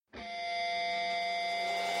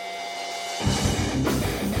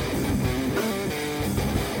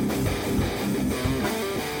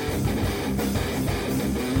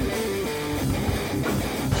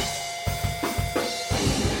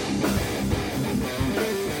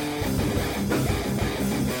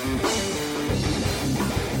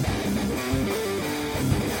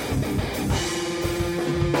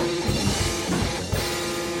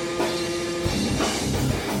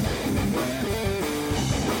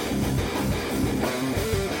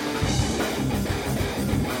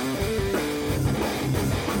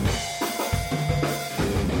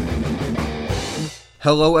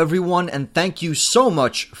Hello everyone, and thank you so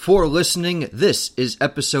much for listening. This is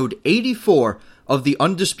episode 84 of the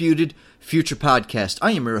Undisputed Future Podcast.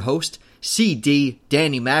 I am your host, CD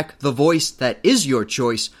Danny Mac, the voice that is your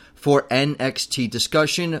choice for NXT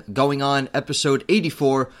discussion, going on episode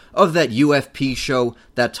 84 of that UFP show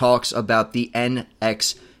that talks about the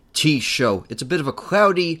NXT show. It's a bit of a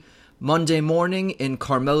cloudy Monday morning in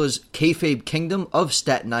Carmella's kayfabe kingdom of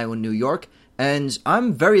Staten Island, New York. And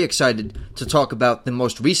I'm very excited to talk about the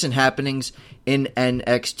most recent happenings in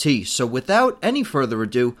NXT. So without any further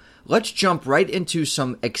ado, let's jump right into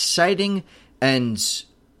some exciting and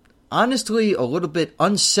honestly a little bit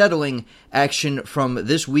unsettling action from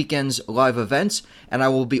this weekend's live events. And I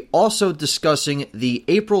will be also discussing the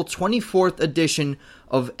April 24th edition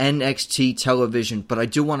of NXT television. But I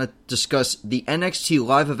do want to discuss the NXT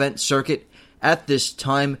live event circuit at this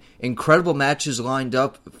time. Incredible matches lined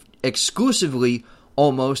up exclusively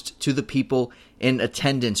almost to the people in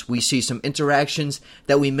attendance. We see some interactions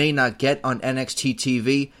that we may not get on NXT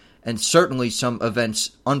TV, and certainly some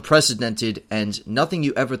events unprecedented and nothing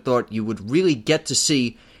you ever thought you would really get to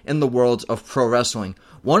see in the world of pro wrestling.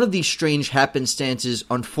 One of these strange happenstances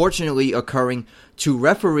unfortunately occurring to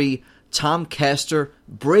referee Tom Castor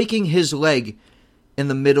breaking his leg in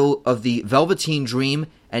the middle of the Velveteen Dream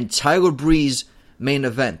and Tyler Breeze main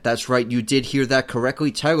event. That's right, you did hear that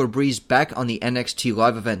correctly. Tyler Breeze back on the NXT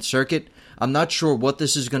live event circuit. I'm not sure what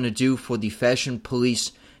this is going to do for the Fashion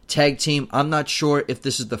Police tag team. I'm not sure if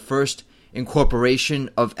this is the first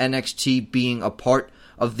incorporation of NXT being a part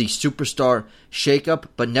of the Superstar shakeup,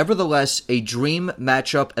 but nevertheless, a dream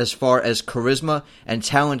matchup as far as charisma and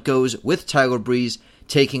talent goes, with Tyler Breeze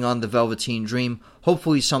taking on the Velveteen Dream.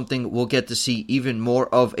 Hopefully something we'll get to see even more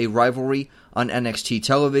of a rivalry on NXT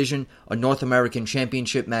television. A North American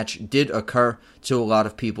Championship match did occur, to a lot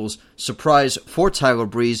of people's surprise, for Tyler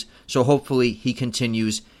Breeze, so hopefully he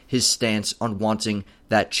continues his stance on wanting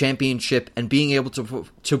that championship and being able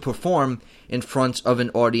to perform in front of an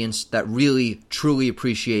audience that really, truly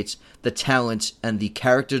appreciates the talent and the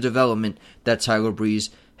character development that Tyler Breeze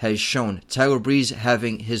has shown. Tyler Breeze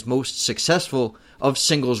having his most successful of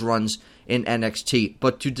singles runs in NXT.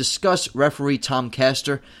 But to discuss referee Tom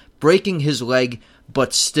Castor breaking his leg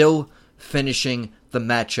but still finishing the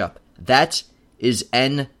matchup, that is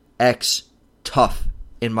NX tough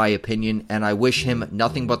in my opinion, and I wish him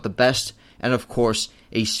nothing but the best and of course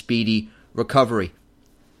a speedy recovery.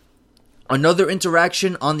 Another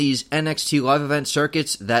interaction on these NXT live event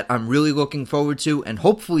circuits that I'm really looking forward to and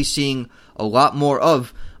hopefully seeing a lot more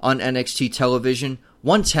of on NXT television.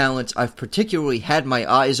 One talent I've particularly had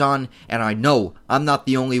my eyes on, and I know I'm not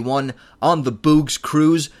the only one on the Boogs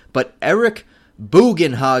cruise, but Eric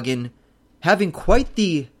Bugenhagen having quite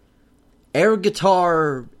the air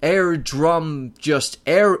guitar, air drum, just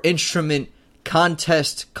air instrument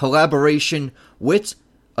contest collaboration with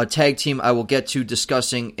a tag team I will get to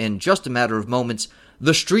discussing in just a matter of moments,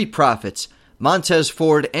 the Street Profits. Montez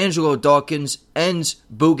Ford, Angelo Dawkins, and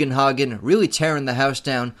Bugenhagen really tearing the house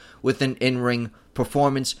down with an in-ring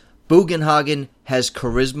performance. Bugenhagen has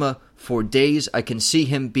charisma for days. I can see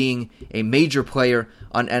him being a major player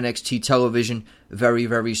on NXT television very,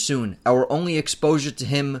 very soon. Our only exposure to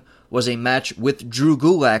him was a match with Drew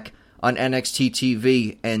Gulak on NXT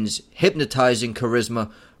TV, and hypnotizing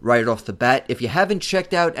charisma right off the bat. If you haven't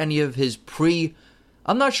checked out any of his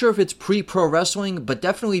I'm not sure if it's pre-pro wrestling, but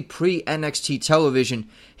definitely pre-NXT television,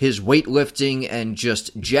 his weightlifting and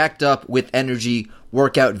just jacked up with energy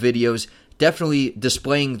workout videos, definitely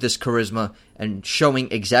displaying this charisma and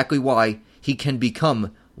showing exactly why he can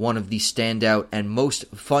become one of the standout and most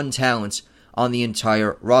fun talents on the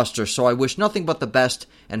entire roster. So I wish nothing but the best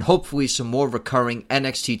and hopefully some more recurring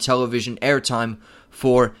NXT television airtime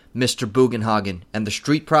for Mr. Bugenhagen. And the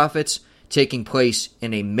Street Profits taking place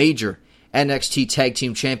in a major NXT Tag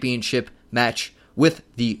Team Championship match with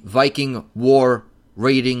the Viking War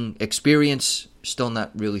Raiding Experience. Still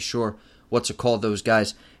not really sure what to call those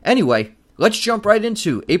guys. Anyway, let's jump right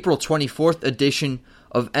into April 24th edition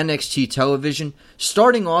of NXT television,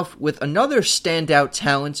 starting off with another standout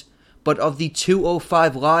talent, but of the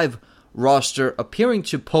 205 Live roster, appearing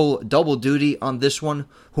to pull double duty on this one,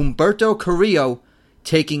 Humberto Carrillo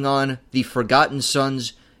taking on the Forgotten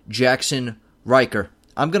Sons, Jackson Ryker.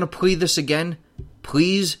 I'm going to plea this again.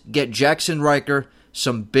 Please get Jackson Ryker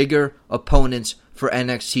some bigger opponents for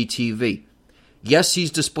NXT TV. Yes,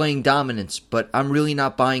 he's displaying dominance, but I'm really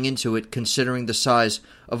not buying into it considering the size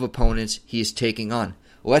of opponents he is taking on.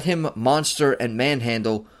 Let him monster and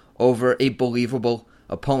manhandle over a believable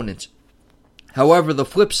opponent. However, the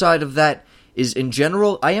flip side of that is, in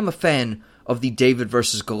general, I am a fan of the David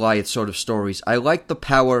versus Goliath sort of stories. I like the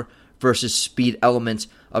power versus speed element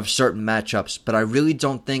of certain matchups, but I really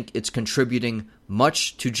don't think it's contributing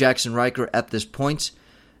much to Jackson Riker at this point.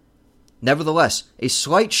 Nevertheless, a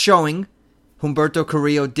slight showing Humberto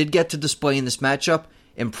Carrillo did get to display in this matchup.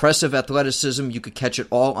 Impressive athleticism, you could catch it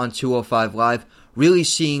all on 205 Live. Really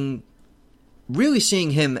seeing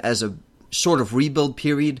him as a sort of rebuild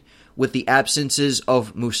period with the absences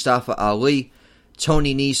of Mustafa Ali,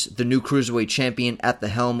 Tony Nese, the new Cruiserweight champion, at the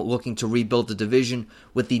helm looking to rebuild the division,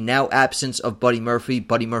 with the now absence of Buddy Murphy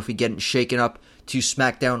getting shaken up to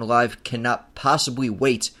SmackDown Live. Cannot possibly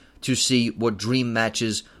wait to see what dream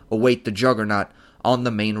matches await the Juggernaut on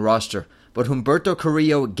the main roster. But Humberto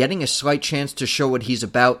Carrillo getting a slight chance to show what he's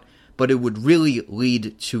about, but it would really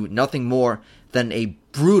lead to nothing more than a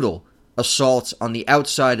brutal assault on the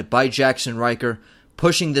outside by Jackson Riker,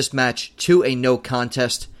 pushing this match to a no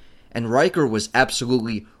contest. And Riker was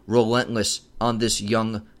absolutely relentless on this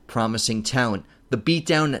young, promising talent. The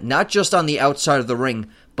beatdown not just on the outside of the ring,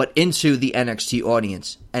 but into the NXT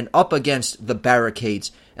audience, and up against the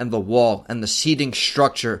barricades and the wall and the seating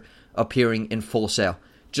structure appearing in Full Sail.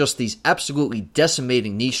 Just these absolutely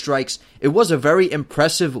decimating knee strikes. It was a very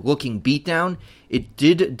impressive looking beatdown. It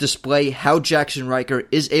did display how Jackson Riker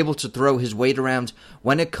is able to throw his weight around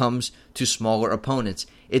when it comes to smaller opponents.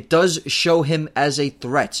 It does show him as a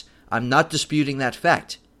threat. I'm not disputing that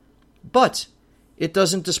fact. But it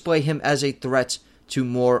doesn't display him as a threat to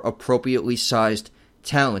more appropriately sized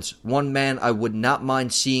talents. One man I would not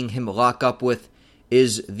mind seeing him lock up with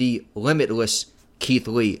is the limitless Keith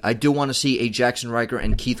Lee. I do want to see a Jackson Riker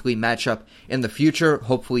and Keith Lee matchup in the future.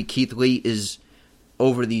 Hopefully Keith Lee is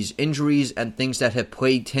over these injuries and things that have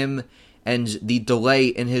plagued him and the delay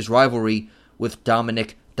in his rivalry with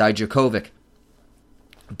Dominik Dijakovic.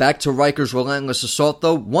 Back to Riker's relentless assault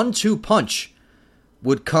though. 1-2 punch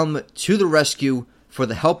would come to the rescue for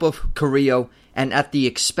the help of Carrillo and at the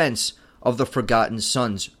expense of the Forgotten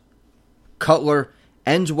Sons. Cutler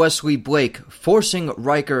and Wesley Blake forcing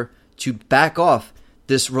Riker to back off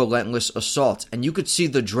this relentless assault. And you could see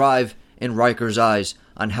the drive in Riker's eyes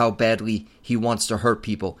on how badly he wants to hurt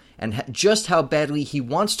people and just how badly he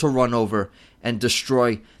wants to run over and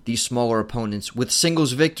destroy these smaller opponents, with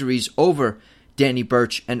singles victories over Danny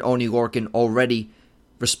Burch and Oney Lorcan already,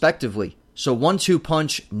 respectively. So 1-2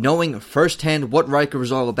 punch, knowing firsthand what Riker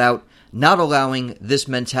was all about, not allowing this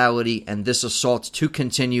mentality and this assault to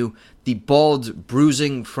continue, the bald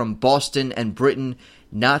bruising from Boston and Britain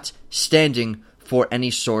not standing for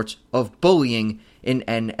any sort of bullying in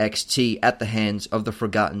NXT at the hands of the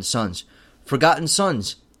Forgotten Sons. Forgotten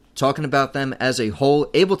Sons, talking about them as a whole,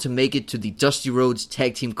 able to make it to the Dusty Rhodes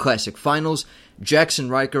Tag Team Classic Finals. Jackson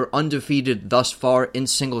Riker undefeated thus far in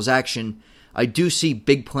singles action. I do see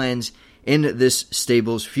big plans in this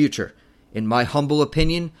stable's future. In my humble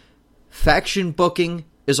opinion, faction booking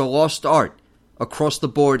is a lost art across the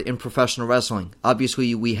board in professional wrestling.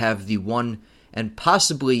 Obviously, we have the one and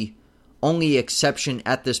possibly only exception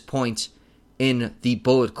at this point in the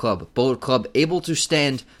Bullet Club. Bullet Club able to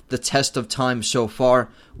stand the test of time so far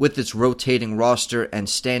with its rotating roster and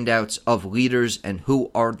standouts of leaders and who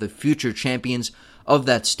are the future champions of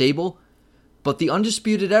that stable. But the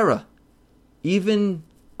Undisputed Era, even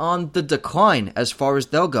on the decline as far as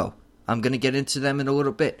they'll go. I'm going to get into them in a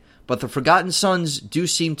little bit. But the Forgotten Sons do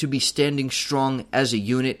seem to be standing strong as a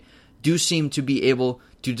unit, do seem to be able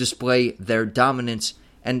to display their dominance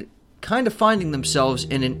and kind of finding themselves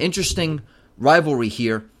in an interesting rivalry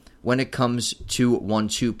here when it comes to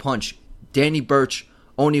 1-2 punch. Danny Burch,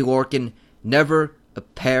 Oney Lorcan, never a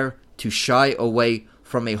pair to shy away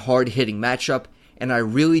from a hard-hitting matchup, and I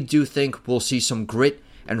really do think we'll see some grit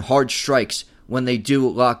and hard strikes when they do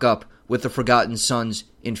lock up with the Forgotten Sons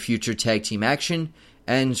in future tag team action.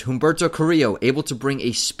 And Humberto Carrillo able to bring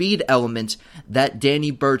a speed element that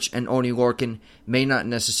Danny Burch and Oney Lorcan may not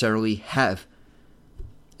necessarily have.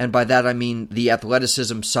 And by that I mean the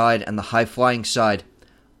athleticism side and the high-flying side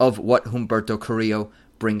of what Humberto Carrillo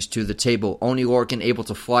brings to the table. Oney Lorcan able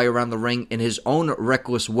to fly around the ring in his own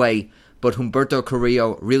reckless way, but Humberto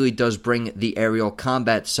Carrillo really does bring the aerial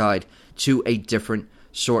combat side to a different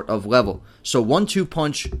sort of level. So 1-2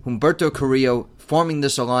 punch, Humberto Carrillo forming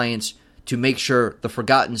this alliance to make sure the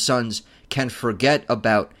Forgotten Sons can forget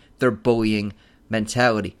about their bullying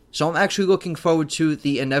mentality. So I'm actually looking forward to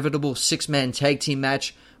the inevitable 6-man tag team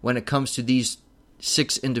match when it comes to these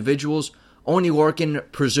 6 individuals. Oney Lorcan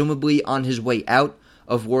presumably on his way out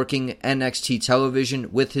of working NXT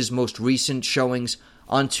television with his most recent showings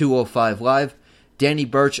on 205 Live. Danny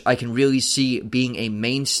Burch I can really see being a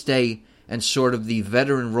mainstay and sort of the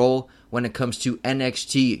veteran role when it comes to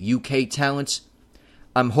NXT UK talents.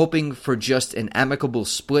 I'm hoping for just an amicable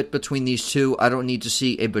split between these two. I don't need to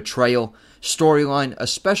see a betrayal storyline,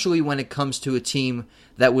 especially when it comes to a team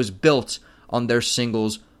that was built on their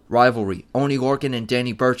singles rivalry. Oney Lorcan and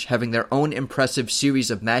Danny Burch having their own impressive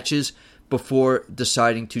series of matches before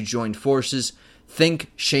deciding to join forces.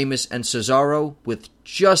 Think Sheamus and Cesaro with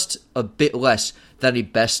just a bit less than a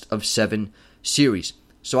best-of-7 series.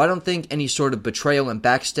 So I don't think any sort of betrayal and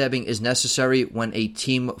backstabbing is necessary when a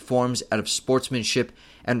team forms out of sportsmanship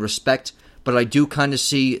and respect, but I do kind of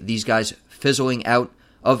see these guys fizzling out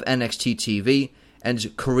of NXT TV,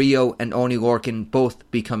 and Carrillo and Oney Lorcan both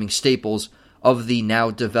becoming staples of the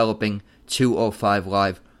now developing 205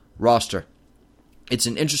 Live roster. It's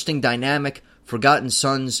an interesting dynamic, Forgotten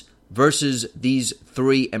Sons versus these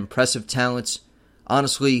three impressive talents.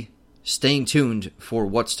 Honestly, staying tuned for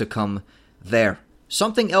what's to come there.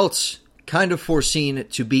 Something else kind of foreseen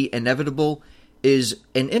to be inevitable is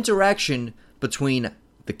an interaction between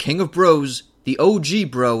the King of Bros, the OG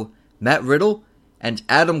bro, Matt Riddle, and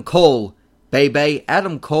Adam Cole. Baby,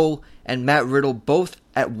 Adam Cole and Matt Riddle both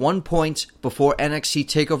at one point before NXT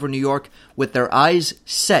TakeOver New York with their eyes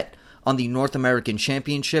set on the North American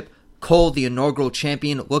Championship. Cole, the inaugural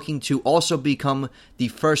champion, looking to also become the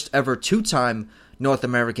first ever two-time North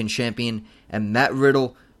American champion, and Matt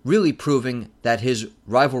Riddle really proving that his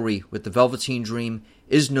rivalry with the Velveteen Dream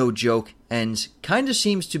is no joke and kind of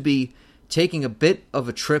seems to be taking a bit of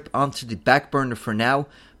a trip onto the back burner for now,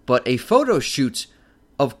 but a photo shoot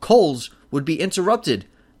of Cole's would be interrupted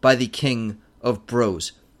by the King of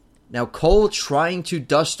Bros. Now, Cole trying to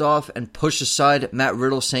dust off and push aside Matt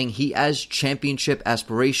Riddle, saying he has championship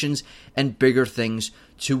aspirations and bigger things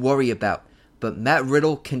to worry about. But Matt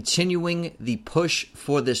Riddle continuing the push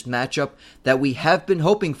for this matchup that we have been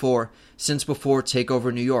hoping for since before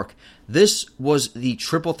TakeOver New York. This was the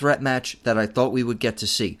triple threat match that I thought we would get to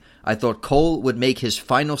see. I thought Cole would make his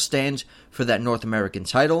final stand for that North American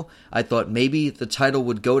title. I thought maybe the title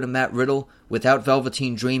would go to Matt Riddle without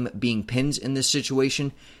Velveteen Dream being pinned in this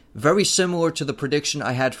situation. Very similar to the prediction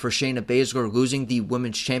I had for Shayna Baszler losing the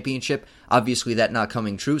Women's Championship. Obviously that not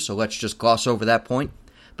coming true, so let's just gloss over that point.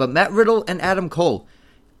 But Matt Riddle and Adam Cole,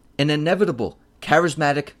 an inevitable,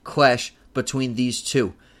 charismatic clash between these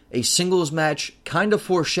two. A singles match kind of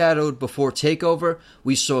foreshadowed before TakeOver.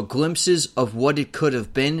 We saw glimpses of what it could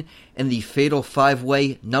have been in the Fatal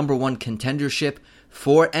 5-Way #1 contendership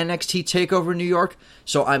for NXT TakeOver New York.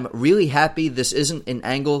 So I'm really happy this isn't an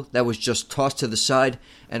angle that was just tossed to the side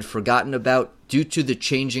and forgotten about due to the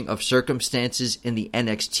changing of circumstances in the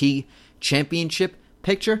NXT Championship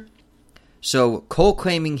picture. So Cole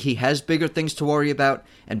claiming he has bigger things to worry about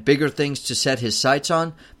and bigger things to set his sights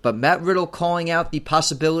on, but Matt Riddle calling out the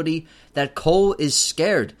possibility that Cole is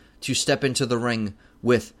scared to step into the ring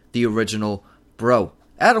with the original bro.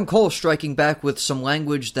 Adam Cole striking back with some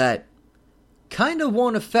language that kind of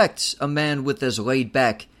won't affect a man with as laid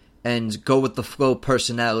back and go with the flow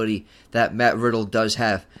personality that Matt Riddle does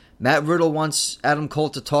have. Matt Riddle wants Adam Cole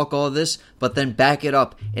to talk all this, but then back it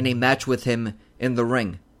up in a match with him in the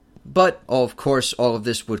ring. But, of course, all of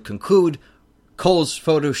this would conclude, Cole's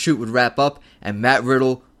photo shoot would wrap up, and Matt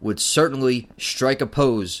Riddle would certainly strike a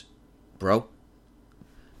pose. Bro.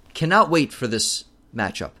 Cannot wait for this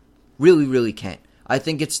matchup. Really, really can't. I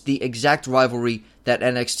think it's the exact rivalry that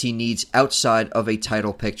NXT needs outside of a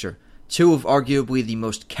title picture. Two of arguably the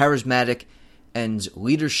most charismatic and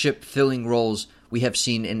leadership-filling roles we have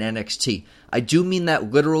seen in NXT. I do mean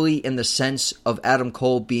that literally in the sense of Adam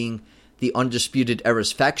Cole being the Undisputed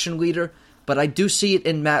Era's faction leader, but I do see it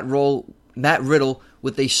in Matt Riddle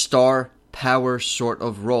with a star power sort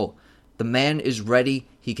of role. The man is ready.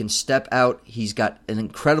 He can step out. He's got an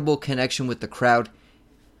incredible connection with the crowd.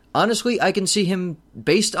 Honestly, I can see him,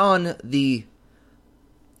 based on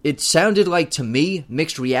it sounded like to me,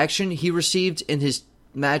 mixed reaction he received in his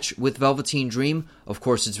match with Velveteen Dream. Of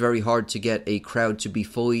course, it's very hard to get a crowd to be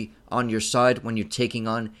fully on your side when you're taking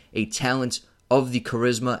on a talent of the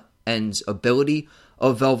charisma and ability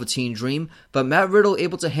of Velveteen Dream, but Matt Riddle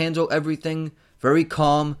able to handle everything very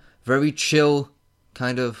calm, very chill,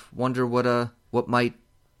 kind of wonder what might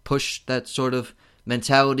push that sort of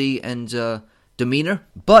mentality and demeanor.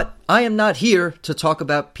 But I am not here to talk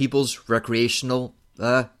about people's recreational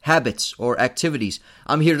habits or activities.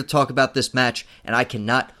 I'm here to talk about this match, and I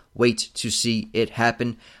cannot wait to see it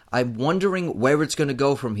happen. I'm wondering where it's going to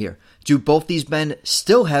go from here. Do both these men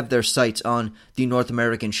still have their sights on the North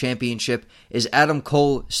American Championship? Is Adam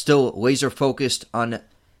Cole still laser focused on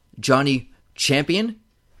Johnny Champion?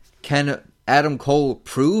 Can Adam Cole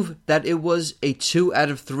prove that it was a 2 out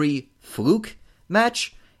of 3 fluke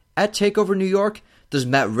match at TakeOver New York? Does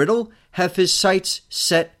Matt Riddle have his sights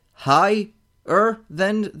set high bigger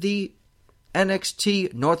than the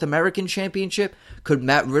NXT North American Championship? Could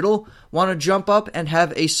Matt Riddle want to jump up and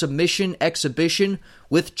have a submission exhibition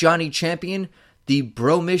with Johnny Champion? The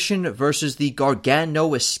Bro Mission versus the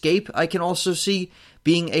Gargano Escape I can also see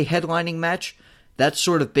being a headlining match. That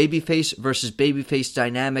sort of babyface versus babyface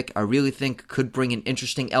dynamic I really think could bring an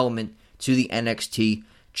interesting element to the NXT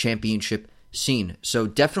Championship scene. So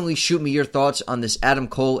definitely shoot me your thoughts on this Adam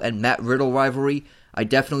Cole and Matt Riddle rivalry. I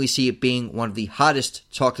definitely see it being one of the hottest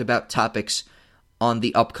talked about topics on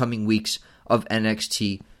the upcoming weeks of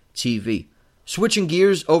NXT TV. Switching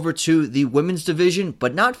gears over to the women's division,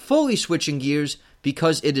 but not fully switching gears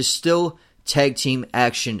because it is still tag team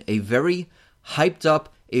action. A very hyped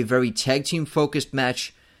up, a very tag team focused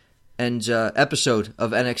match and episode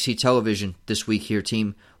of NXT television this week here,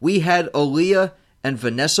 team. We had Aaliyah and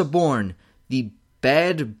Vanessa Bourne, the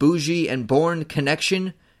Bad, Bougie, and Bourne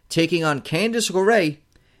connection, taking on Candice LeRae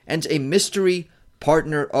and a mystery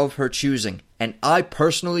partner of her choosing. And I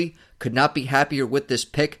personally could not be happier with this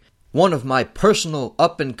pick. One of my personal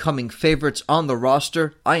up-and-coming favorites on the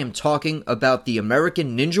roster. I am talking about the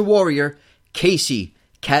American Ninja Warrior, Casey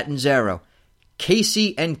Catanzaro.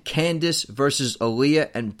 Casey and Candice versus Aaliyah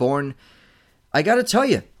and Bourne. I gotta tell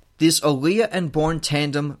you, this Aaliyah and Bourne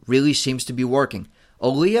tandem really seems to be working.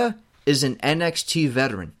 Aaliyah is an NXT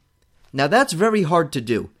veteran. Now that's very hard to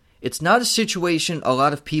do. It's not a situation a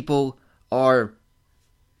lot of people are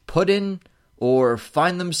put in or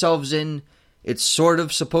find themselves in. It's sort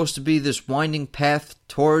of supposed to be this winding path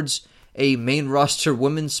towards a main roster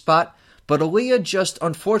women's spot, but Aaliyah just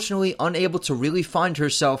unfortunately unable to really find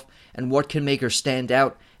herself and what can make her stand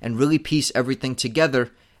out and really piece everything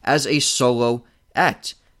together as a solo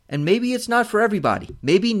act. And maybe it's not for everybody.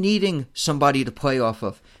 Maybe needing somebody to play off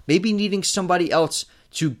of. Maybe needing somebody else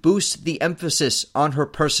to boost the emphasis on her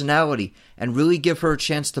personality and really give her a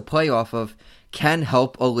chance to play off of can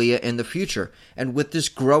help Aaliyah in the future. And with this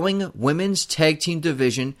growing women's tag team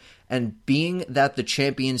division and being that the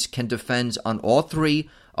champions can defend on all three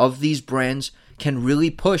of these brands, can really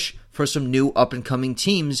push for some new up-and-coming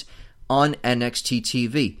teams on NXT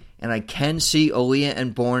TV. And I can see Aaliyah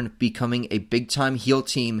and Bourne becoming a big-time heel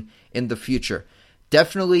team in the future.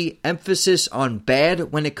 Definitely emphasis on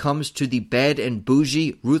bad when it comes to the Bad and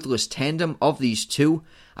Bougie ruthless tandem of these two.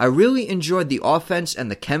 I really enjoyed the offense and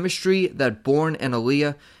the chemistry that Bourne and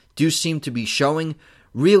Aaliyah do seem to be showing,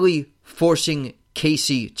 really forcing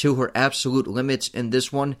Casey to her absolute limits in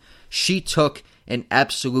this one. She took an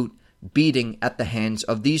absolute beating at the hands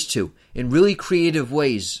of these two in really creative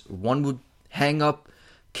ways. One would hang up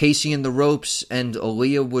Casey in the ropes and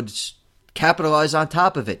Aaliyah would capitalize on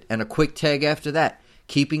top of it, and a quick tag after that,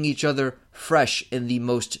 keeping each other fresh in the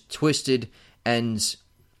most twisted and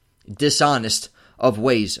dishonest of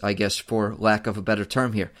ways, I guess, for lack of a better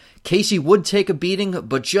term here. Casey would take a beating,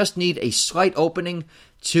 but just need a slight opening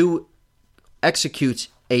to execute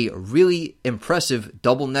a really impressive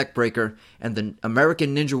double neck breaker, and the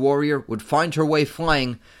American Ninja Warrior would find her way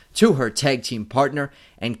flying to her tag team partner,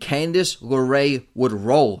 and Candice LeRae would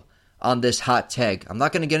roll on this hot tag. I'm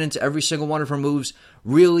not going to get into every single one of her moves.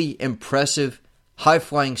 Really impressive,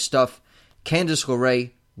 high-flying stuff. Candice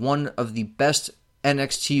LeRae, one of the best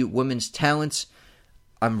NXT women's talents.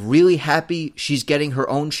 I'm really happy she's getting her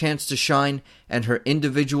own chance to shine and her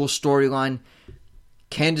individual storyline.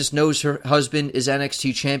 Candice knows her husband is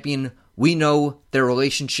NXT champion. We know their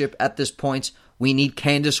relationship at this point. We need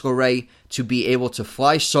Candice LeRae to be able to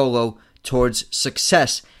fly solo towards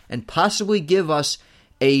success and possibly give us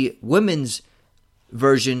a women's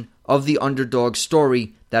version of the underdog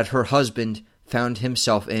story that her husband found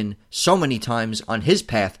himself in so many times on his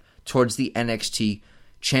path towards the NXT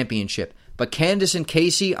championship. But Candice and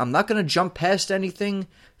Casey, I'm not going to jump past anything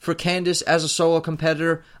for Candice as a solo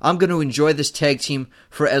competitor. I'm going to enjoy this tag team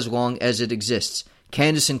for as long as it exists.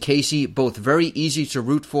 Candice and Casey, both very easy to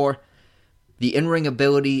root for. The in-ring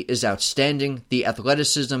ability is outstanding. The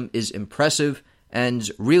athleticism is impressive. And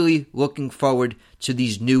really looking forward to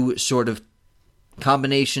these new sort of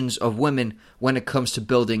combinations of women when it comes to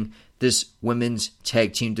building this women's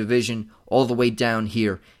tag team division all the way down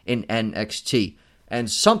here in NXT.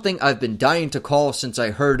 And something I've been dying to call since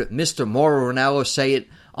I heard Mr. Mauro Ranallo say it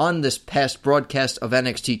on this past broadcast of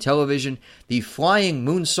NXT television, the flying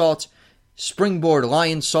moonsault, springboard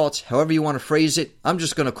lion salt, however you want to phrase it. I'm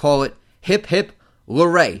just going to call it Hip Hip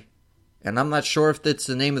LeRae. And I'm not sure if that's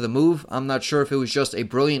the name of the move. I'm not sure if it was just a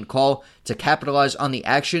brilliant call to capitalize on the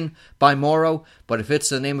action by Mauro. But if it's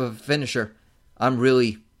the name of a finisher, I'm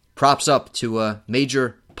really props up to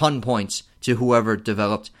major pun points to whoever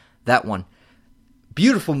developed that one.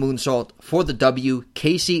 Beautiful moonsault for the W.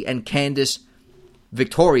 Casey and Candice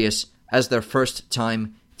victorious as their first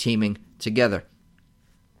time teaming together.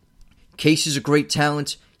 Casey's a great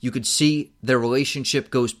talent. You could see their relationship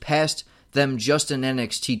goes past them just in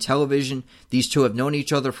NXT television. These two have known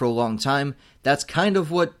each other for a long time. That's kind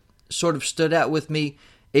of what sort of stood out with me,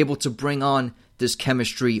 able to bring on this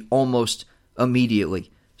chemistry almost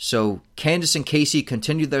immediately. So Candice and Casey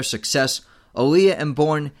continue their success. Aaliyah and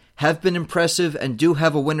Bourne have been impressive and do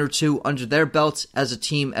have a win or two under their belts as a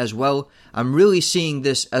team as well. I'm really seeing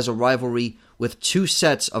this as a rivalry with two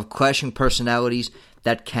sets of clashing personalities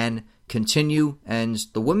that can continue, and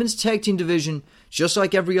the women's tag team division, just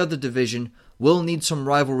like every other division, will need some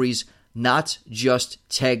rivalries, not just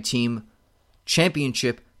tag team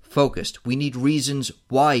championship focused. We need reasons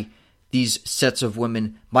why these sets of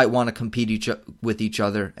women might want to compete with each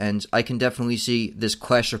other, and I can definitely see this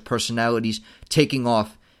clash of personalities taking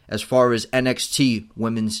off as far as NXT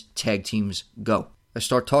women's tag teams go. I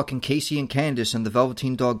start talking Casey and Candice, and the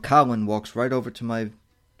Velveteen Dog Colin walks right over to my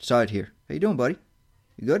side here. How you doing, buddy?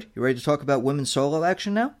 You good? You ready to talk about women's solo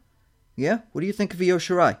action now? Yeah? What do you think of Io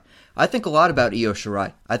Shirai? I think a lot about Io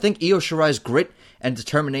Shirai. I think Io Shirai's grit and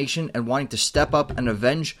determination and wanting to step up and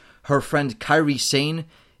avenge her friend Kairi Sane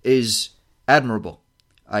is admirable.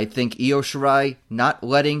 I think Io Shirai not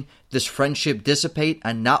letting this friendship dissipate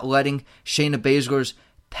and not letting Shayna Baszler's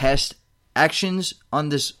past actions on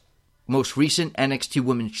this most recent NXT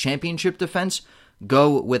Women's Championship defense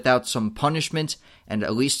go without some punishment, and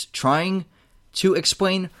at least trying to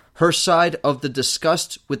explain her side of the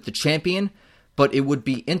disgust with the champion, but it would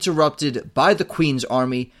be interrupted by the Queen's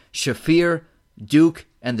Army. Shafir, Duke,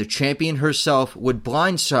 and the champion herself would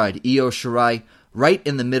blindside Io Shirai right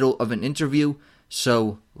in the middle of an interview.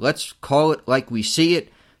 So let's call it like we see it.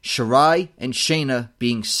 Shirai and Shayna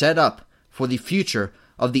being set up for the future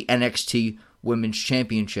of the NXT Women's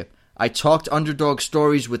Championship. I talked underdog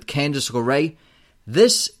stories with Candice LeRae.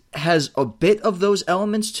 This has a bit of those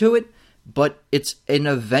elements to it, but it's an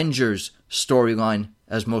Avengers storyline,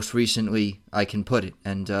 as most recently I can put it.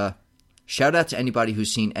 And shout out to anybody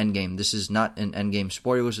who's seen Endgame. This is not an Endgame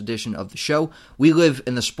spoilers edition of the show. We live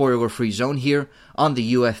in the spoiler-free zone here on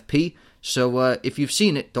the UFP. So if you've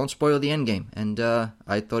seen it, don't spoil the Endgame. And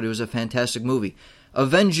I thought it was a fantastic movie.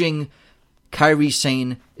 Avenging Kairi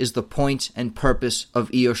Sane is the point and purpose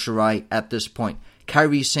of Io Shirai at this point.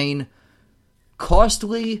 Kairi Sane,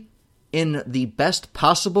 costly in the best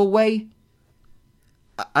possible way,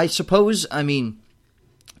 I suppose. I mean,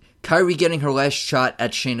 Kairi getting her last shot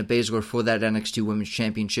at Shayna Baszler for that NXT Women's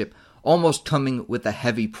Championship, almost coming with a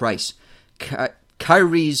heavy price.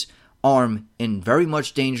 Kairi's arm in very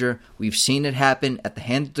much danger. We've seen it happen at the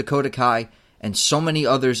hand of Dakota Kai and so many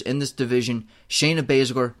others in this division. Shayna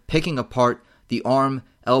Baszler picking apart the arm,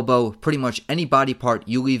 elbow, pretty much any body part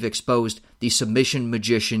you leave exposed, the submission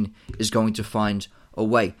magician is going to find a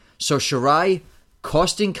way. So Shirai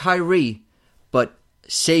costing Kairi, but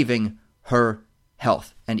saving her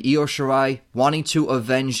health. And Io Shirai wanting to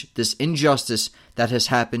avenge this injustice that has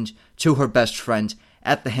happened to her best friend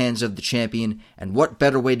at the hands of the champion. And what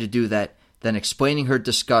better way to do that than explaining her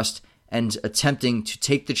disgust and attempting to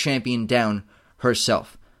take the champion down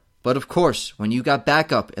herself. But of course, when you got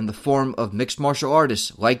backup in the form of mixed martial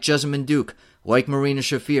artists like Jessamine Duke, like Marina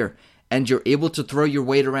Shafir, and you're able to throw your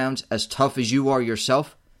weight around as tough as you are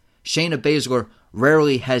yourself, Shayna Baszler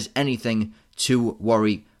rarely has anything to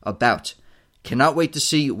worry about. Cannot wait to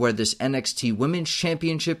see where this NXT Women's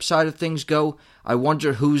Championship side of things go. I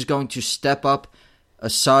wonder who's going to step up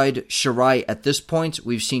aside Shirai at this point.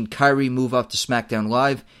 We've seen Kairi move up to SmackDown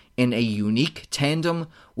Live in a unique tandem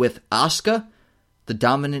with Asuka, the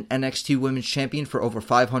dominant NXT Women's Champion for over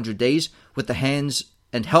 500 days, with the hands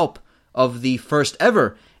and help of the first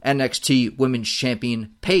ever NXT Women's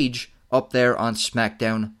Champion, Paige, up there on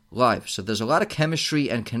SmackDown Live. So there's a lot of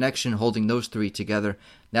chemistry and connection holding those three together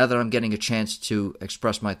now that I'm getting a chance to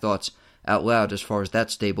express my thoughts out loud as far as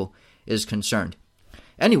that stable is concerned.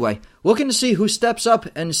 Anyway, looking to see who steps up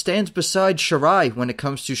and stands beside Shirai when it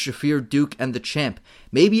comes to Shafir, Duke, and the Champ.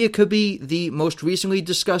 Maybe it could be the most recently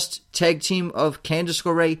discussed tag team of Candice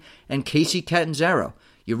LeRae and Kacy Catanzaro.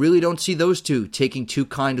 You really don't see those two taking too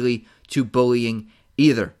kindly to bullying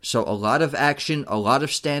either. So a lot of action, a lot of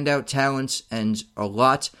standout talents, and a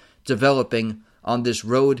lot developing on this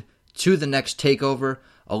road to the next takeover.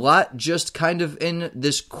 A lot just kind of in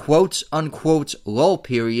this quote-unquote lull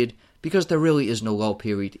period, because there really is no lull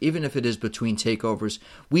period. Even if it is between takeovers,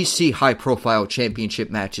 we see high-profile championship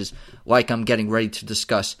matches like I'm getting ready to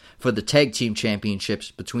discuss for the tag team championships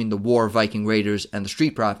between the War Viking Raiders and the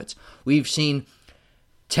Street Profits. We've seen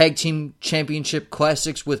tag team championship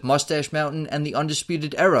classics with Mustache Mountain and the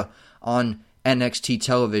Undisputed Era on NXT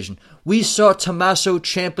television. We saw Tommaso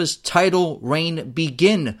Ciampa's title reign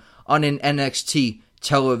begin on an NXT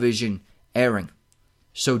television airing.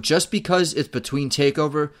 So just because it's between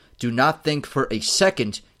TakeOver, do not think for a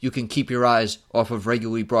second you can keep your eyes off of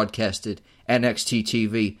regularly broadcasted NXT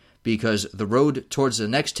TV, because the road towards the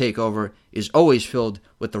next TakeOver is always filled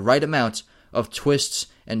with the right amount of twists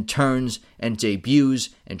and turns and debuts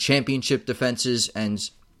and championship defenses, and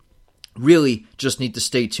really just need to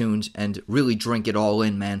stay tuned and really drink it all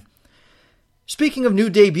in, man. Speaking of new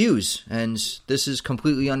debuts, and this is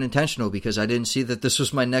completely unintentional because I didn't see that this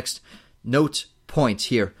was my next note point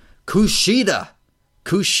here. Kushida,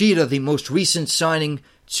 the most recent signing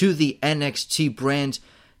to the NXT brand.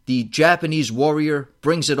 The Japanese Warrior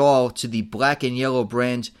brings it all to the black and yellow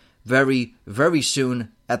brand very, very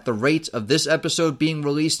soon. At the rate of this episode being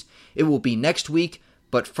released, it will be next week,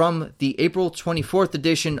 but from the April 24th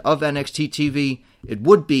edition of NXT TV, it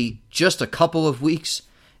would be just a couple of weeks,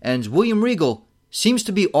 and William Regal seems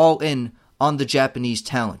to be all in on the Japanese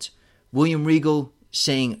talent. William Regal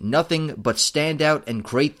saying nothing but standout and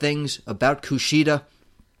great things about Kushida,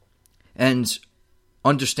 and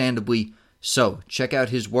understandably so. Check out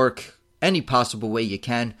his work any possible way you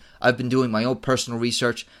can. I've been doing my own personal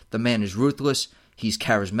research. The man is ruthless, he's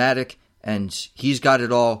charismatic, and he's got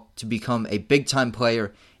it all to become a big-time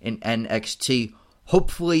player in NXT.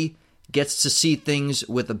 Hopefully gets to see things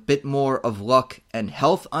with a bit more of luck and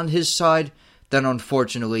health on his side than,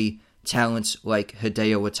 unfortunately, talents like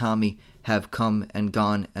Hideo Itami have come and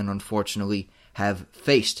gone and unfortunately have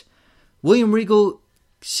faced. William Regal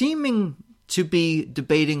seeming to be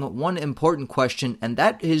debating one important question, and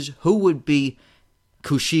that is who would be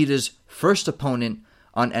Kushida's first opponent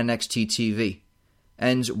on NXT TV.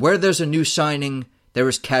 And where there's a new signing, there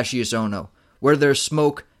is Cassius Ohno. Where there's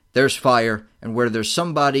smoke, there's fire. And where there's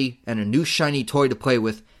somebody and a new shiny toy to play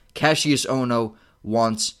with, Cassius Ohno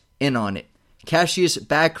wants in on it. Cassius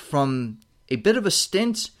back from a bit of a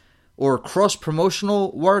stint or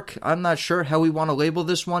cross-promotional work. I'm not sure how we want to label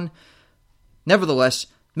this one. Nevertheless,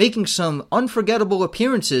 making some unforgettable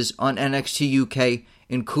appearances on NXT UK,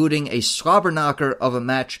 including a slobber knocker of a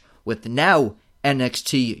match with now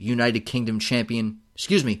NXT United Kingdom champion,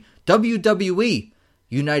 WWE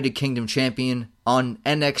United Kingdom champion on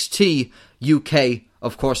NXT UK.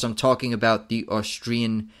 Of course, I'm talking about the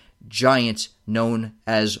Austrian giant known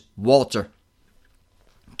as Walter.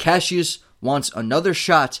 Cassius wants another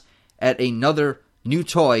shot at another new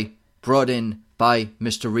toy brought in by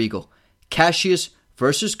Mr. Regal. Cassius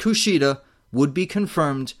versus Kushida would be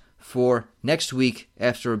confirmed for next week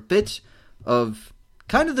after a bit of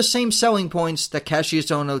kind of the same selling points that Cassius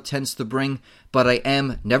Ohno tends to bring, but I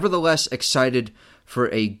am nevertheless excited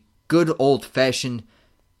for a good old-fashioned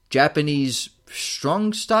Japanese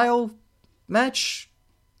strong style match.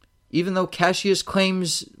 Even though Cassius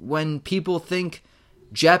claims when people think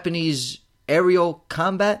Japanese aerial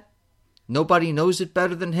combat, nobody knows it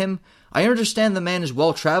better than him. I understand the man is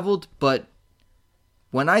well-traveled, but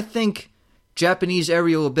when I think Japanese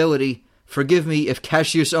aerial ability, forgive me if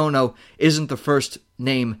Cassius Ohno isn't the first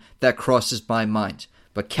name that crosses my mind.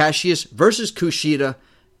 But Cassius versus Kushida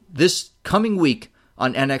this coming week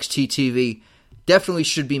on NXT TV definitely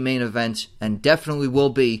should be main event and definitely will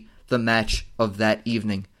be the match of that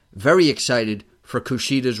evening. Very excited for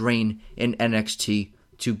Kushida's reign in NXT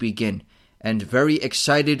to begin, and very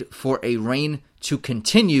excited for a reign to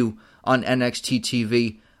continue on NXT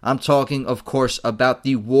TV. I'm talking, of course, about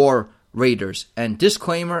the War Raiders. And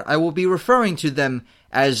disclaimer, I will be referring to them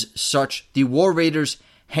as such. The War Raiders,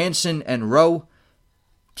 Hanson and Rowe,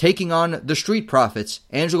 taking on the Street Profits,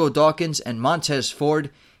 Angelo Dawkins and Montez Ford,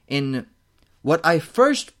 in what I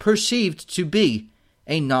first perceived to be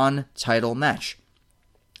a non-title match.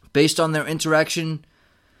 Based on their interaction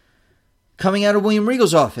coming out of William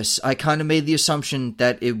Regal's office, I kind of made the assumption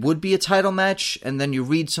that it would be a title match, and then you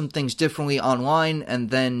read some things differently online, and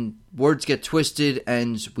then words get twisted,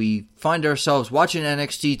 and we find ourselves watching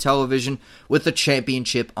NXT television with the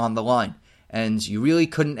championship on the line. And you really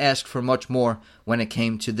couldn't ask for much more when it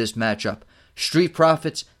came to this matchup. Street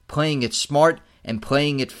Profits playing it smart and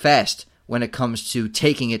playing it fast when it comes to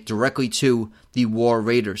taking it directly to the War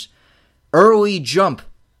Raiders. Early jump,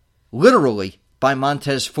 literally, by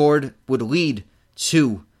Montez Ford would lead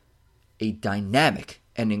to a dynamic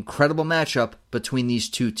and incredible matchup between these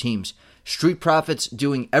two teams. Street Profits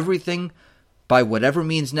doing everything by whatever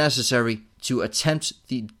means necessary to attempt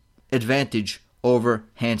the advantage over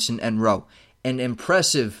Hanson and Rowe. An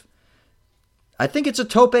impressive, I think it's a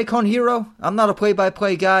tope con hero. I'm not a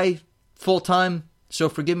play-by-play guy full-time, so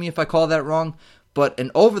forgive me if I call that wrong. But an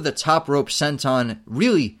over-the-top rope senton,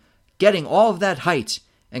 really getting all of that height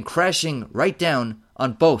and crashing right down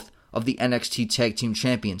on both of the NXT Tag Team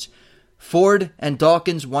Champions. Ford and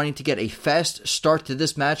Dawkins wanting to get a fast start to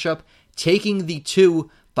this matchup, taking the two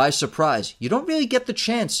by surprise. You don't really get the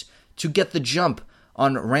chance to get the jump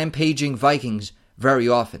on rampaging Vikings very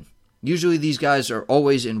often. Usually these guys are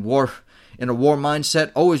always in a war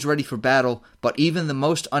mindset, always ready for battle, but even the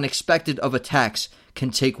most unexpected of attacks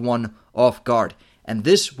can take one off guard. And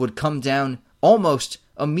this would come down almost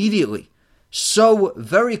immediately. So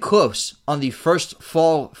very close on the first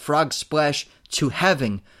fall frog splash to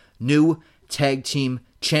having new tag team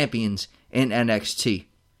champions in NXT.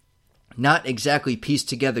 Not exactly pieced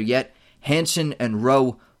together yet. Hanson and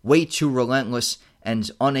Rowe way too relentless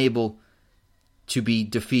and unable to be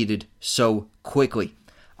defeated so quickly.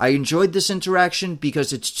 I enjoyed this interaction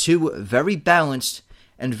because it's two very balanced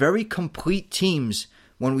and very complete teams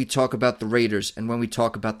when we talk about the Raiders and when we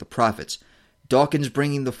talk about the Profits. Dawkins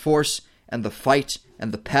bringing the force and the fight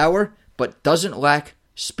and the power, but doesn't lack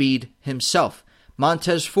speed himself.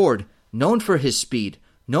 Montez Ford, known for his speed,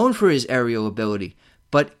 known for his aerial ability,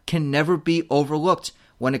 but can never be overlooked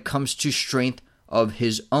when it comes to strength of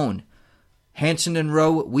his own. Hanson and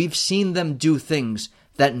Rowe, we've seen them do things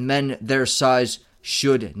that men their size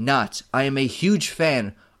should not. I am a huge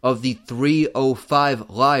fan of the 305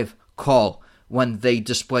 live call when they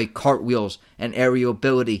display cartwheels and aerial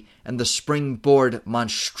ability and the springboard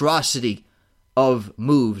monstrosity of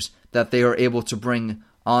moves that they are able to bring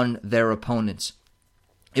on their opponents.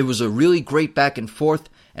 It was a really great back and forth,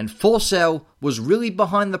 and Full Sail was really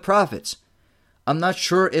behind the Profits. I'm not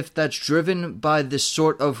sure if that's driven by this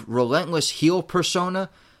sort of relentless heel persona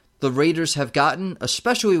the Raiders have gotten,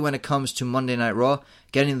 especially when it comes to Monday Night Raw,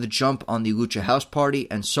 getting the jump on the Lucha House Party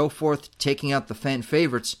and so forth, taking out the fan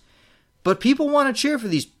favorites. But people want to cheer for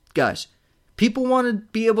these guys. People want to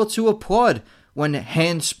be able to applaud when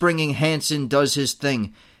handspringing Hanson does his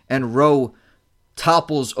thing and Rowe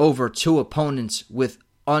topples over two opponents with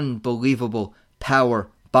unbelievable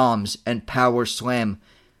power bombs and power slam.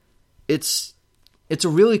 It's a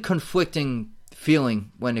really conflicting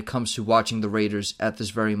feeling when it comes to watching the Raiders at this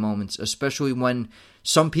very moment, especially when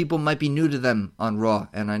some people might be new to them on Raw,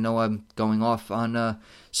 and I know I'm going off on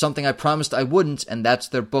something I promised I wouldn't, and that's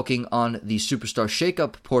their booking on the Superstar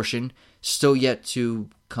Shakeup portion, still yet to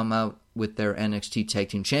come out with their NXT Tag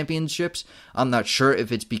Team Championships. I'm not sure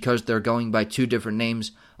if it's because they're going by two different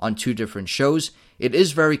names on two different shows. It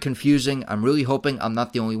is very confusing. I'm really hoping I'm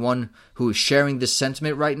not the only one who is sharing this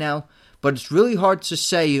sentiment right now, but it's really hard to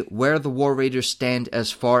say where the War Raiders stand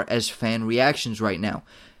as far as fan reactions right now.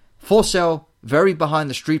 Full Sail, very behind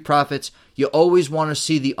the Street Profits. You always want to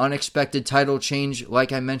see the unexpected title change,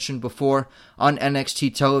 like I mentioned before, on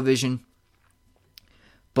NXT television.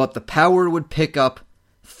 But the power would pick up,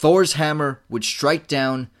 Thor's hammer would strike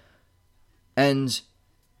down, and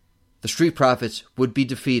the Street Profits would be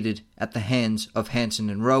defeated at the hands of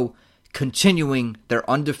Hanson and Rowe, continuing their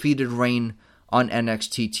undefeated reign on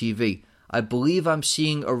NXT TV. I believe I'm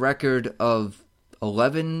seeing a record of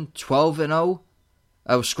 11, 12, and 0.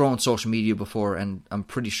 I was scrolling social media before, and I'm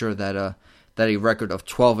pretty sure that a record of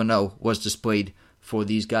 12 and 0 was displayed for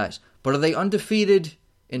these guys. But are they undefeated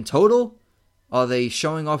in total? Are they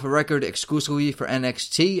showing off a record exclusively for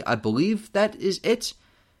NXT? I believe that is it.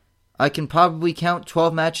 I can probably count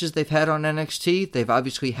 12 matches they've had on NXT. They've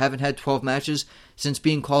obviously haven't had 12 matches since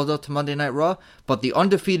being called up to Monday Night Raw, but the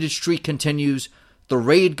undefeated streak continues. The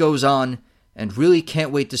raid goes on, and really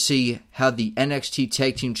can't wait to see how the NXT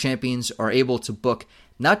Tag Team Champions are able to book,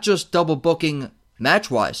 not just double booking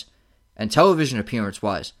match-wise and television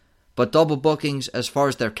appearance-wise, but double bookings as far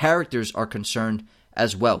as their characters are concerned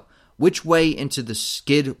as well. Which way into the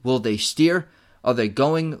skid will they steer? Are they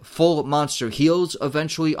going full monster heels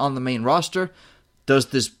eventually on the main roster? Does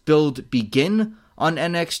this build begin on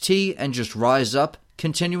NXT and just rise up,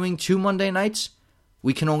 continuing to Monday nights?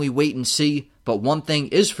 We can only wait and see, but one thing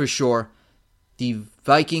is for sure, the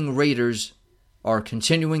Viking Raiders are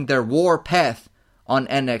continuing their war path on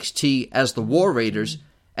NXT as the War Raiders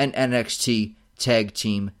and NXT Tag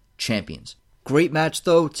Team Champions. Great match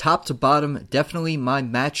though, top to bottom, definitely my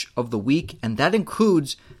match of the week, and that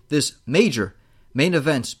includes this major main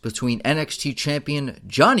event between NXT champion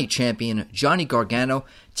Johnny Gargano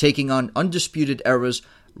taking on Undisputed Era's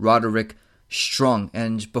Roderick Strong.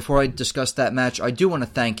 And before I discuss that match, I do want to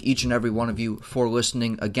thank each and every one of you for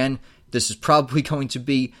listening again. This is probably going to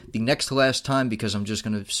be the next to last time because I'm just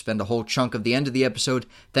going to spend a whole chunk of the end of the episode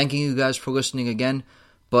thanking you guys for listening again.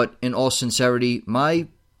 But in all sincerity, my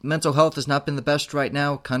mental health has not been the best right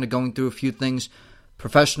now, kind of going through a few things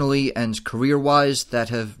professionally and career-wise that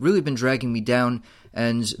have really been dragging me down,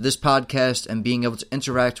 and this podcast and being able to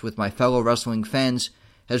interact with my fellow wrestling fans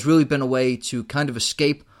has really been a way to kind of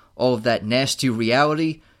escape all of that nasty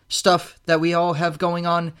reality stuff that we all have going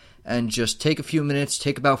on, and just take a few minutes,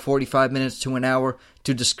 take about 45 minutes to an hour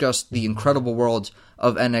to discuss the incredible world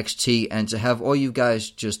of NXT, and to have all you guys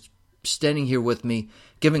just standing here with me,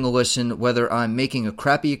 giving a listen, whether I'm making a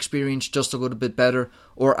crappy experience just a little bit better,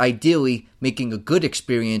 or ideally making a good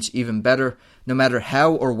experience even better. No matter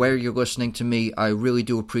how or where you're listening to me, I really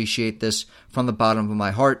do appreciate this from the bottom of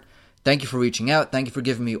my heart. Thank you for reaching out. Thank you for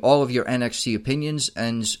giving me all of your NXT opinions,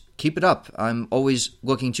 and keep it up. I'm always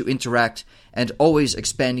looking to interact and always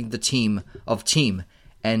expanding the team of Team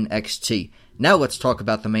NXT. Now let's talk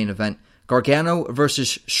about the main event. Gargano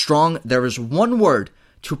versus Strong. There is one word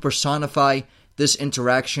to personify this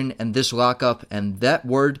interaction and this lockup, and that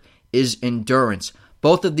word is endurance.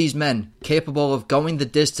 Both of these men capable of going the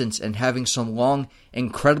distance and having some long,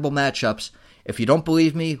 incredible matchups. If you don't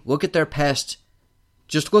believe me, look at their past.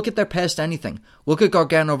 Just look at their past anything. Look at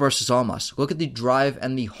Gargano versus Almas. Look at the drive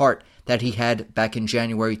and the heart that he had back in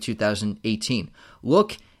January 2018.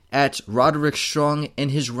 Look at Roderick Strong in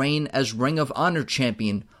his reign as Ring of Honor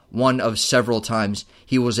champion. One of several times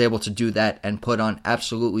he was able to do that and put on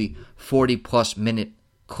absolutely 40-plus minute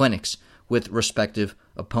clinics with respective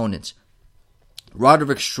opponents.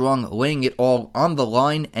 Roderick Strong laying it all on the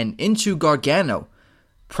line and into Gargano,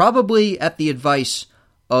 probably at the advice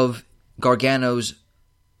of Gargano's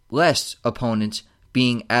last opponent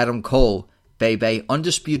being Adam Cole. Baby,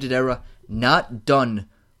 Undisputed Era, not done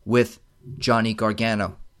with Johnny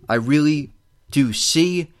Gargano. I really do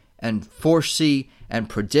see and foresee and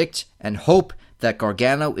predict and hope that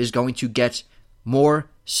Gargano is going to get more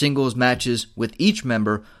singles matches with each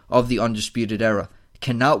member of the Undisputed Era.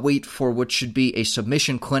 Cannot wait for what should be a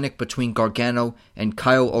submission clinic between Gargano and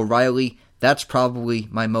Kyle O'Reilly. That's probably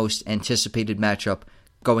my most anticipated matchup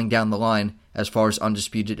going down the line as far as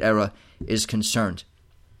Undisputed Era is concerned.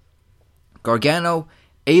 Gargano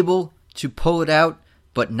able to pull it out,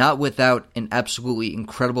 but not without an absolutely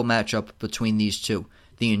incredible matchup between these two.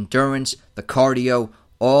 The endurance, the cardio,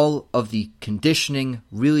 all of the conditioning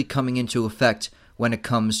really coming into effect when it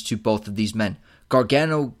comes to both of these men.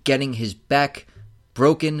 Gargano getting his back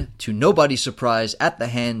broken to nobody's surprise at the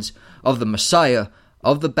hands of the Messiah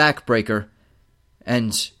of the Backbreaker,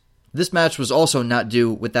 and this match was also not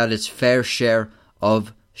due without its fair share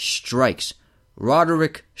of strikes.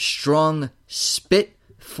 Roderick Strong spit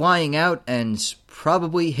flying out and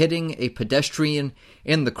probably hitting a pedestrian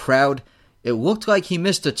in the crowd. It looked like he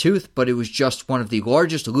missed a tooth, but it was just one of the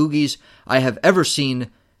largest loogies I have ever seen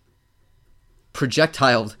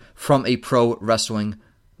projectiled from a pro wrestling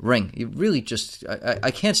ring. It really just, I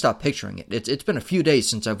can't stop picturing it. It's been a few days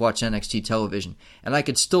since I've watched NXT television, and I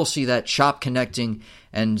could still see that chop connecting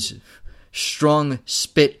and Strong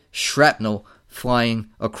spit shrapnel flying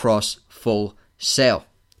across Full Sail.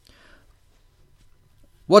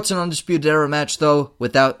 What's an Undisputed Era match, though,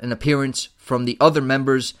 without an appearance from the other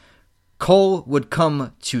members? Cole would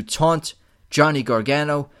come to taunt Johnny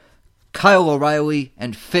Gargano. Kyle O'Reilly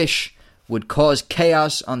and Fish would cause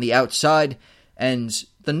chaos on the outside, and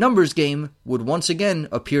the numbers game would once again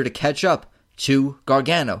appear to catch up to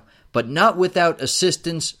Gargano, but not without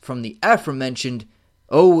assistance from the aforementioned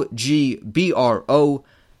OGBRO,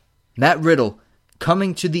 Matt Riddle,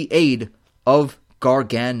 coming to the aid of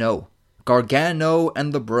Gargano. Gargano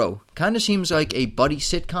and the Bro. Kind of seems like a buddy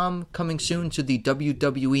sitcom coming soon to the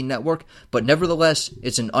WWE Network, but nevertheless,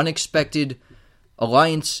 it's an unexpected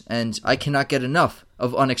alliance, and I cannot get enough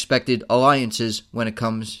of unexpected alliances when it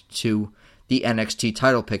comes to the NXT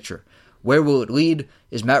title picture. Where will it lead?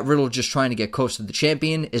 Is Matt Riddle just trying to get close to the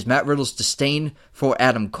champion? Is Matt Riddle's disdain for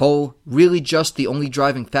Adam Cole really just the only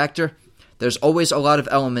driving factor? There's always a lot of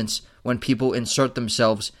elements when people insert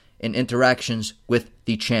themselves in interactions with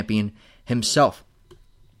the champion himself.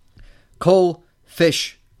 Cole,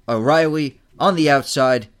 Fish, O'Reilly on the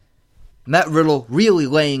outside. Matt Riddle really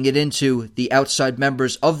laying it into the outside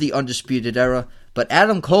members of the Undisputed Era, but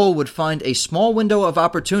Adam Cole would find a small window of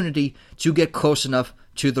opportunity to get close enough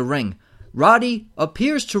to the ring. Roddy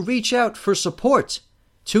appears to reach out for support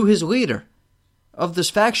to his leader of this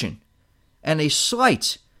faction, and a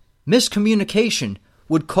slight miscommunication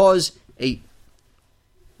would cause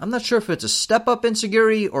I'm not sure if it's a step-up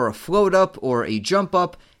insecurity or a float-up or a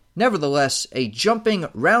jump-up. Nevertheless, a jumping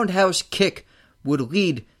roundhouse kick would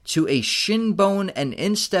lead to a shin bone and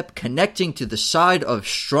instep connecting to the side of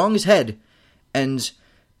Strong's head and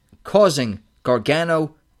causing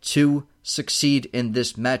Gargano to succeed in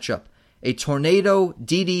this matchup. A tornado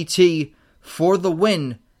DDT for the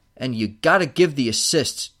win, and you gotta give the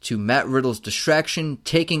assist to Matt Riddle's distraction,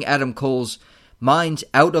 taking Adam Cole's mind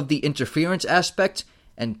out of the interference aspect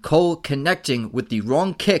and Cole connecting with the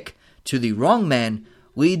wrong kick to the wrong man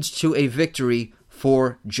leads to a victory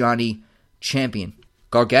for Johnny Champion.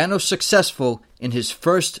 Gargano successful in his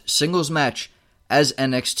first singles match as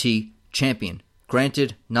NXT Champion.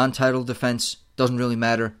 Granted, non-title defense, doesn't really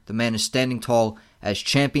matter. The man is standing tall as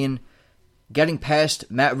champion. Getting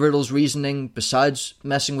past Matt Riddle's reasoning, besides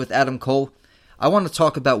messing with Adam Cole, I want to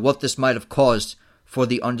talk about what this might have caused for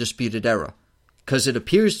the Undisputed Era, because it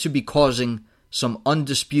appears to be causing some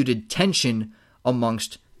undisputed tension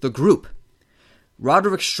amongst the group.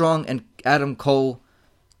 Roderick Strong and Adam Cole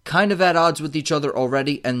kind of at odds with each other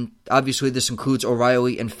already, and obviously this includes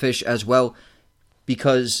O'Reilly and Fish as well,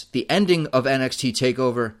 because the ending of NXT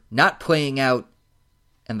TakeOver not playing out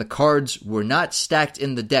and the cards were not stacked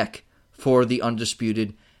in the deck for the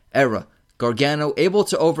Undisputed Era. Gargano able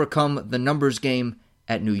to overcome the numbers game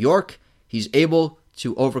at New York. He's able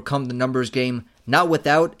to overcome the numbers game not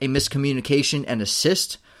without a miscommunication and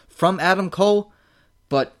assist from Adam Cole,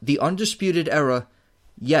 but the Undisputed Era,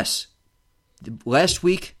 yes, last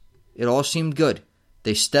week it all seemed good.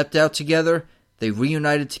 They stepped out together, they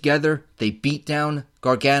reunited together, they beat down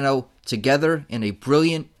Gargano together in a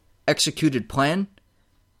brilliant executed plan,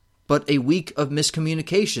 but a week of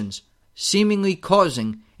miscommunications, seemingly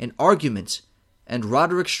causing an argument, and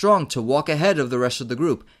Roderick Strong to walk ahead of the rest of the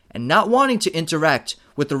group, and not wanting to interact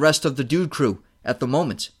with the rest of the Dude Crew at the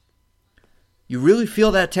moment. You really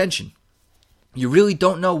feel that tension. You really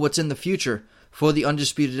don't know what's in the future for the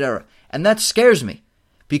Undisputed Era, and that scares me,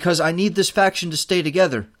 because I need this faction to stay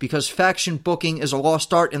together, because faction booking is a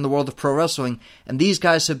lost art in the world of pro wrestling, and these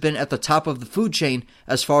guys have been at the top of the food chain,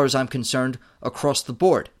 as far as I'm concerned, across the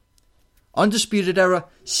board. Undisputed Era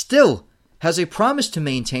still has a promise to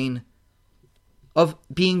maintain of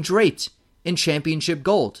being draped in championship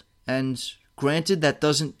gold. And granted, that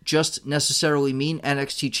doesn't just necessarily mean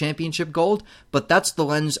NXT Championship gold, but that's the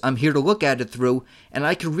lens I'm here to look at it through, and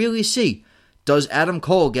I can really see, does Adam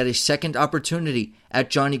Cole get a second opportunity at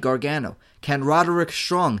Johnny Gargano? Can Roderick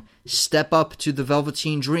Strong step up to the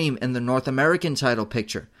Velveteen Dream in the North American title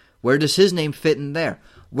picture? Where does his name fit in there?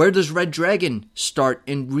 Where does Red Dragon start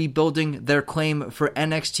in rebuilding their claim for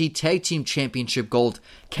NXT Tag Team Championship gold?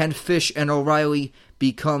 Can Fish and O'Reilly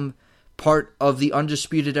become part of the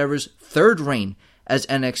Undisputed Era's third reign as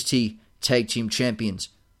NXT Tag Team Champions?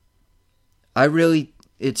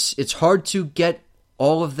 It's hard to get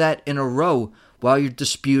all of that in a row while you're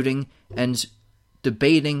disputing and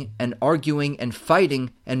debating and arguing and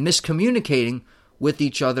fighting and miscommunicating with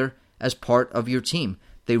each other as part of your team.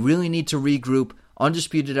 They really need to regroup.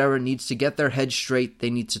 Undisputed Era needs to get their heads straight.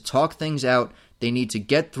 They need to talk things out. They need to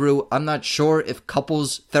get through. I'm not sure if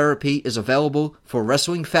couples therapy is available for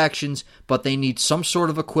wrestling factions, but they need some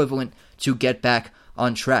sort of equivalent to get back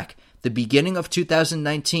on track. The beginning of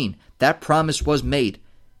 2019, that promise was made.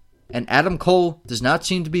 And Adam Cole does not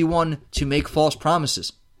seem to be one to make false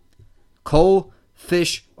promises. Cole,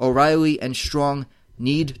 Fish, O'Reilly, and Strong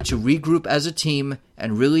need to regroup as a team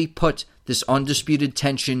and really put this undisputed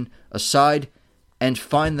tension aside and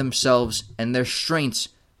find themselves and their strengths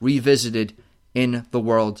revisited in the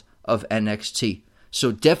world of NXT.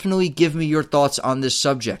 So definitely give me your thoughts on this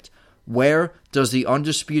subject. Where does the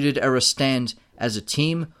Undisputed Era stand as a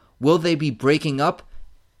team? Will they be breaking up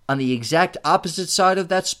on the exact opposite side of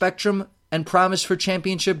that spectrum and promise for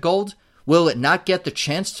championship gold? Will it not get the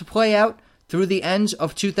chance to play out through the end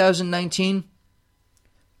of 2019?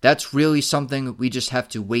 That's really something we just have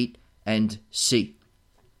to wait and see.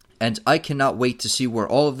 And I cannot wait to see where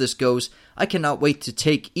all of this goes. I cannot wait to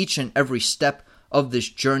take each and every step of this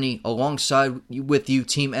journey alongside with you,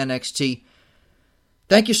 Team NXT.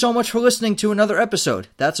 Thank you so much for listening to another episode.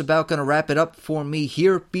 That's about going to wrap it up for me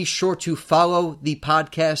here. Be sure to follow the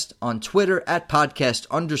podcast on Twitter at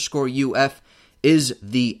podcast_UF is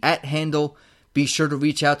the @handle. Be sure to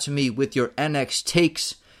reach out to me with your NX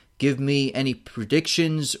takes. Give me any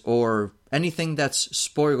predictions or anything that's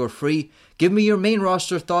spoiler-free. Give me your main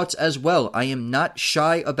roster thoughts as well. I am not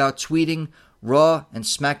shy about tweeting Raw and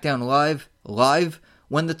SmackDown live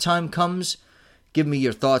when the time comes. Give me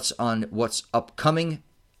your thoughts on what's upcoming.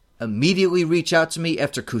 Immediately reach out to me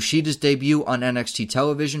after Kushida's debut on NXT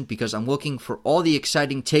television, because I'm looking for all the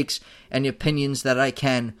exciting takes and opinions that I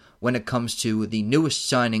can when it comes to the newest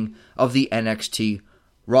signing of the NXT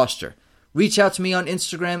roster. Reach out to me on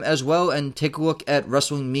Instagram as well and take a look at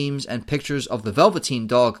wrestling memes and pictures of the Velveteen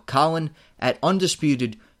Dog, Colin, at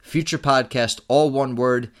Undisputed Future Podcast, all one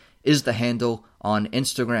word, is the handle on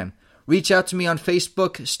Instagram. Reach out to me on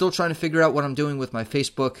Facebook. Still trying to figure out what I'm doing with my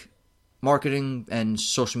Facebook marketing and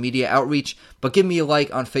social media outreach, but give me a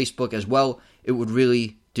like on Facebook as well. It would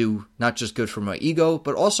really do not just good for my ego,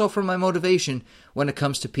 but also for my motivation when it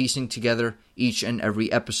comes to piecing together each and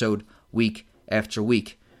every episode week after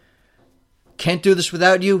week. Can't do this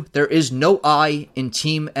without you. There is no I in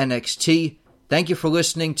Team NXT. Thank you for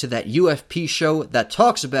listening to that UFP show that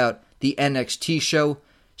talks about the NXT show.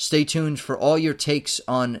 Stay tuned for all your takes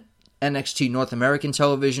on NXT North American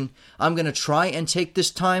television. I'm going to try and take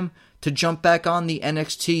this time to jump back on the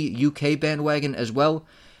NXT UK bandwagon as well.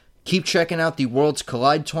 Keep checking out the Worlds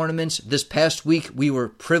Collide tournaments. This past week, we were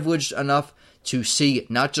privileged enough to see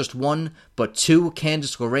not just one, but two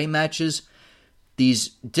Candice LeRae matches. These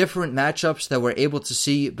different matchups that we're able to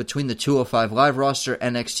see between the 205 Live roster,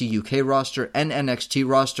 NXT UK roster, and NXT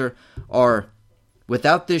roster are,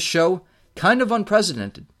 without this show, kind of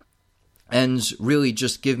unprecedented. And really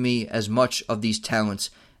just give me as much of these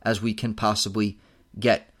talents as we can possibly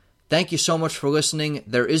get. Thank you so much for listening.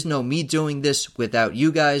 There is no me doing this without you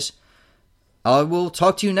guys. I will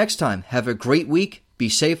talk to you next time. Have a great week. Be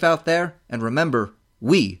safe out there. And remember,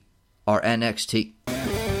 we are NXT.